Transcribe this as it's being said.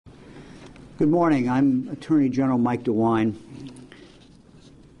Good morning. I'm Attorney General Mike DeWine.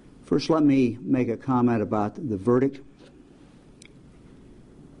 First, let me make a comment about the verdict.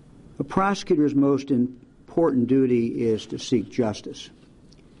 A prosecutor's most important duty is to seek justice.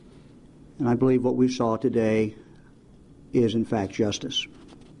 And I believe what we saw today is, in fact, justice.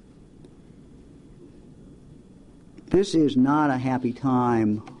 This is not a happy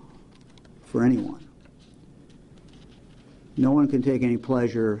time for anyone. No one can take any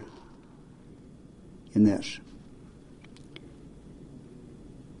pleasure in this.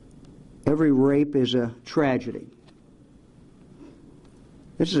 Every rape is a tragedy.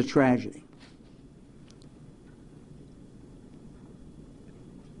 This is a tragedy.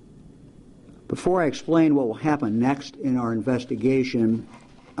 Before I explain what will happen next in our investigation,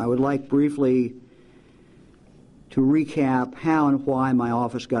 I would like briefly to recap how and why my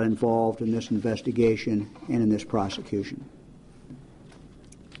office got involved in this investigation and in this prosecution.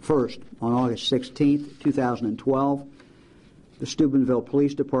 First, on August 16, 2012, the Steubenville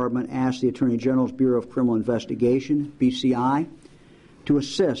Police Department asked the Attorney General's Bureau of Criminal Investigation, BCI, to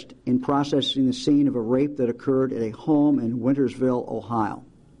assist in processing the scene of a rape that occurred at a home in Wintersville, Ohio.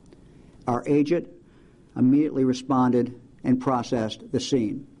 Our agent immediately responded and processed the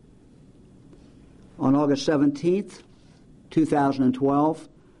scene. On August 17, 2012,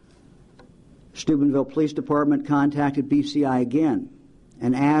 Steubenville Police Department contacted BCI again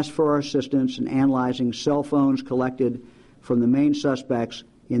and asked for our assistance in analyzing cell phones collected from the main suspects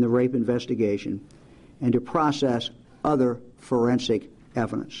in the rape investigation and to process other forensic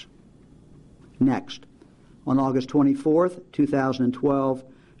evidence. Next, on August 24, 2012,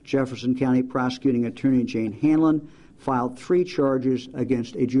 Jefferson County Prosecuting Attorney Jane Hanlon filed 3 charges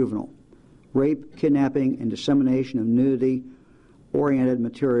against a juvenile: rape, kidnapping, and dissemination of nudity-oriented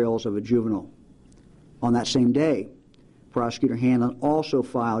materials of a juvenile. On that same day, Prosecutor Hanlon also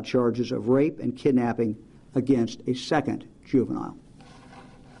filed charges of rape and kidnapping against a second juvenile.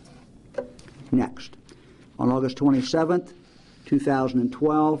 Next, on August 27,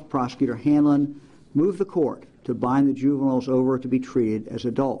 2012, Prosecutor Hanlon moved the court to bind the juveniles over to be treated as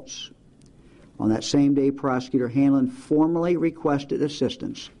adults. On that same day, Prosecutor Hanlon formally requested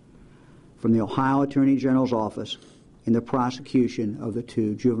assistance from the Ohio Attorney General's office in the prosecution of the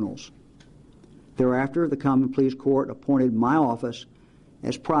 2 juveniles. Thereafter, the Common Pleas Court appointed my office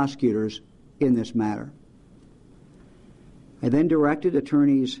as prosecutors in this matter. I then directed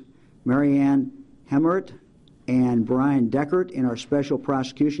attorneys Marianne Hemmert and Brian Deckert in our Special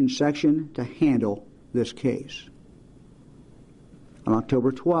Prosecution Section to handle this case. On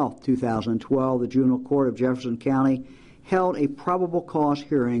October 12, 2012, the Juvenile Court of Jefferson County held a probable cause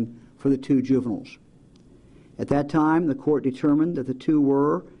hearing for the 2 juveniles. At that time, the court determined that the 2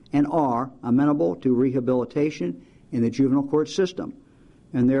 were and are amenable to rehabilitation in the juvenile court system,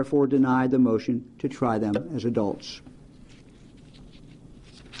 and therefore denied the motion to try them as adults.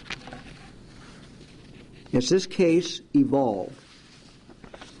 As this case evolved,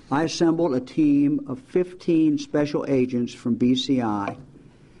 I assembled a team of 15 special agents from BCI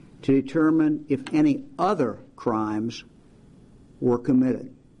to determine if any other crimes were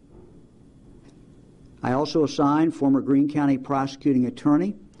committed. I also assigned former Greene County prosecuting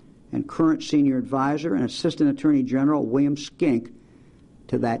attorney and current senior advisor and Assistant Attorney General William Skink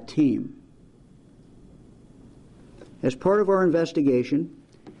to that team. As part of our investigation,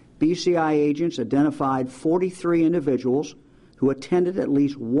 BCI agents identified 43 individuals who attended at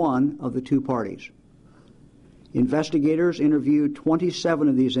least one of the 2 parties. Investigators interviewed 27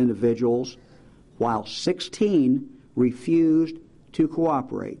 of these individuals, while 16 refused to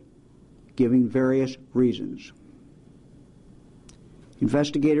cooperate, giving various reasons.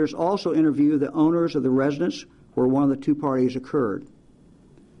 Investigators also interviewed the owners of the residence where one of the 2 parties occurred.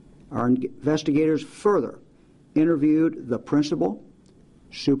 Our investigators further interviewed the principal,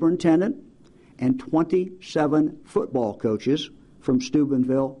 superintendent, and 27 football coaches from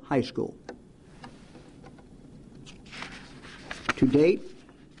Steubenville High School. To date,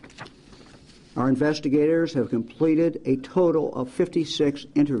 our investigators have completed a total of 56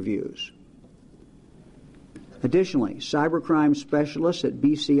 interviews. Additionally, cybercrime specialists at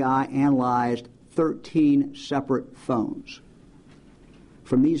BCI analyzed 13 separate phones.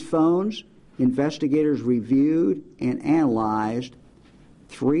 From these phones, investigators reviewed and analyzed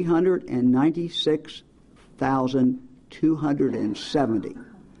 396,270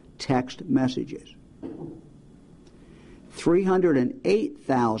 text messages,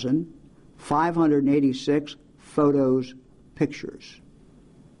 308,586 photos, pictures,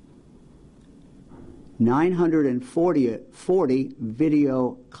 940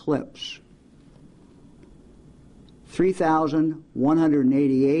 video clips,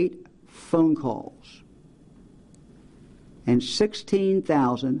 3,188 phone calls and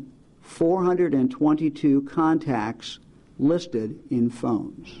 16,422 contacts listed in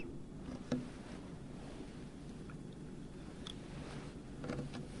phones.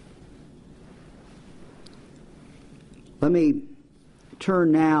 Let me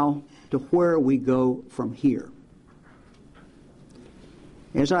turn now to where we go from here.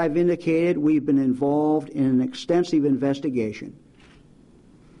 As I've indicated, we've been involved in an extensive investigation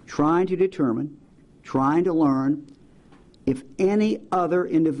trying to determine, trying to learn if any other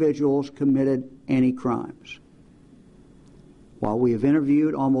individuals committed any crimes. While we have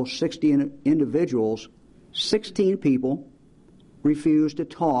interviewed almost 60 individuals, 16 people refused to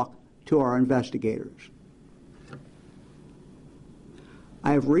talk to our investigators.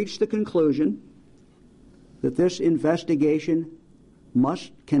 I have reached the conclusion that this investigation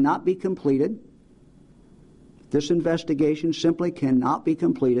cannot be completed. This investigation simply cannot be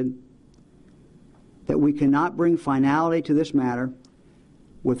completed, that we cannot bring finality to this matter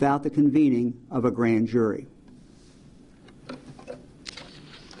without the convening of a grand jury.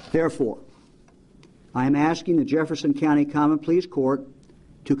 Therefore, I am asking the Jefferson County Common Pleas Court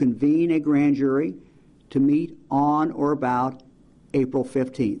to convene a grand jury to meet on or about April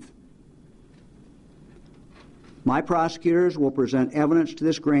 15th. My prosecutors will present evidence to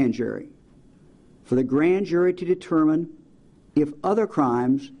this grand jury for the grand jury to determine if other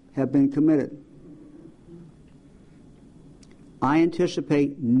crimes have been committed. I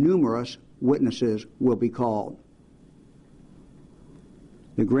anticipate numerous witnesses will be called.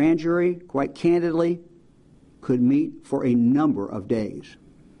 The grand jury, quite candidly, could meet for a number of days.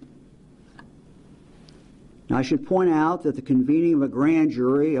 Now, I should point out that the convening of a grand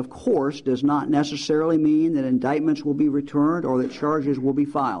jury, of course, does not necessarily mean that indictments will be returned or that charges will be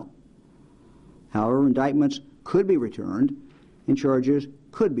filed. However, indictments could be returned and charges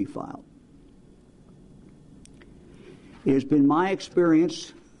could be filed. It has been my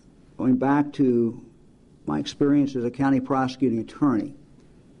experience, going back to my experience as a county prosecuting attorney,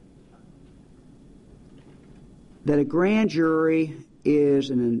 that a grand jury is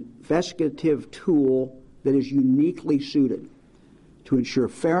an investigative tool that is uniquely suited to ensure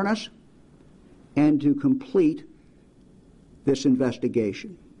fairness and to complete this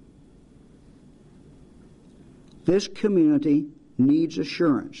investigation. This community needs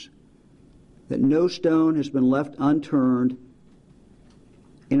assurance that no stone has been left unturned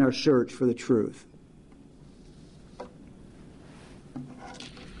in our search for the truth.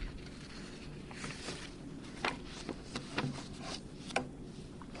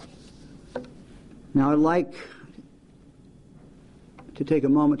 Now, I'd like to take a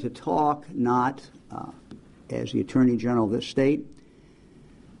moment to talk not as the Attorney General of this state,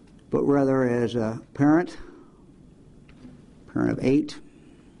 but rather as a parent of 8,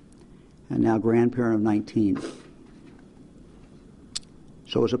 and now grandparent of 19.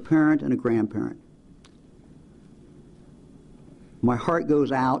 So as a parent and a grandparent, my heart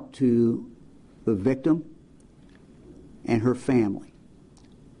goes out to the victim and her family.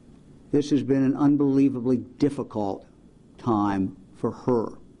 This has been an unbelievably difficult time for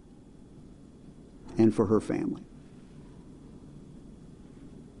her and for her family.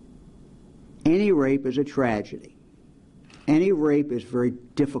 Any rape is a tragedy. Any rape is very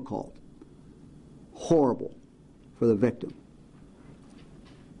difficult, horrible for the victim.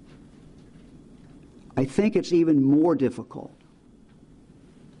 I think it's even more difficult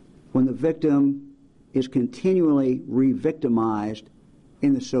when the victim is continually re-victimized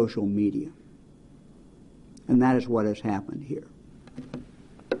in the social media. And that is what has happened here.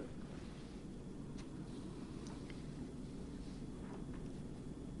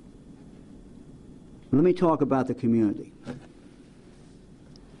 Let me talk about the community.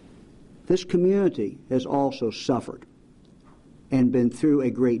 This community has also suffered and been through a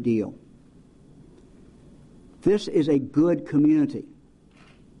great deal. This is a good community.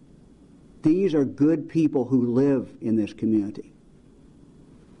 These are good people who live in this community.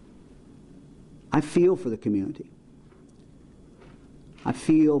 I feel for the community. I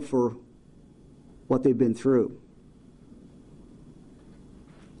feel for what they've been through.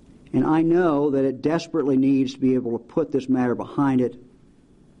 And I know that it desperately needs to be able to put this matter behind it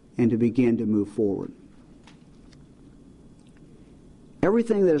and to begin to move forward.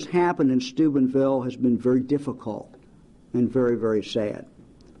 Everything that has happened in Steubenville has been very difficult and very, very sad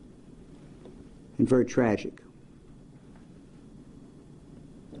and very tragic.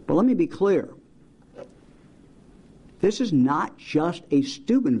 But let me be clear. This is not just a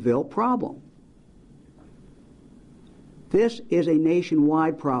Steubenville problem. This is a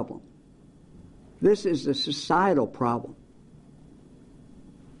nationwide problem. This is a societal problem.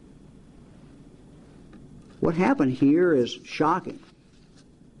 What happened here is shocking.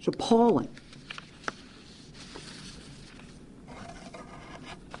 It's appalling.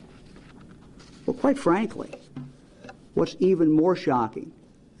 Well, quite frankly, what's even more shocking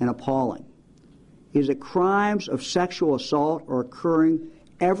and appalling is that crimes of sexual assault are occurring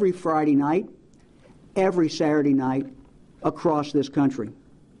every Friday night, every Saturday night across this country,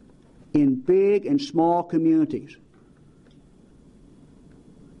 in big and small communities.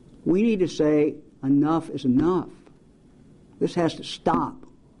 We need to say enough is enough. This has to stop.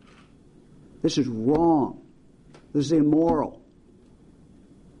 This is wrong. This is immoral.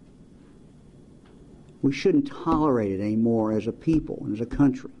 We shouldn't tolerate it anymore as a people and as a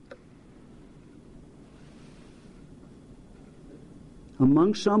country.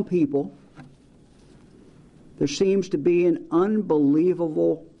 Among some people, there seems to be an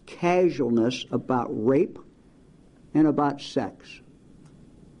unbelievable casualness about rape and about sex.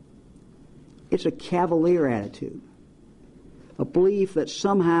 It's a cavalier attitude, a belief that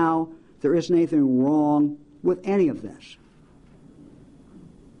somehow there isn't anything wrong with any of this.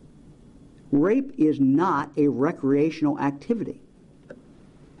 Rape is not a recreational activity.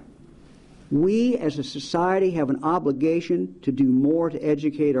 We as a society have an obligation to do more to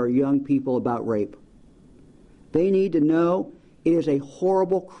educate our young people about rape. They need to know it is a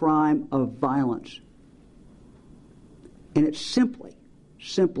horrible crime of violence. And it's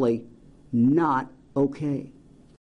simply not okay.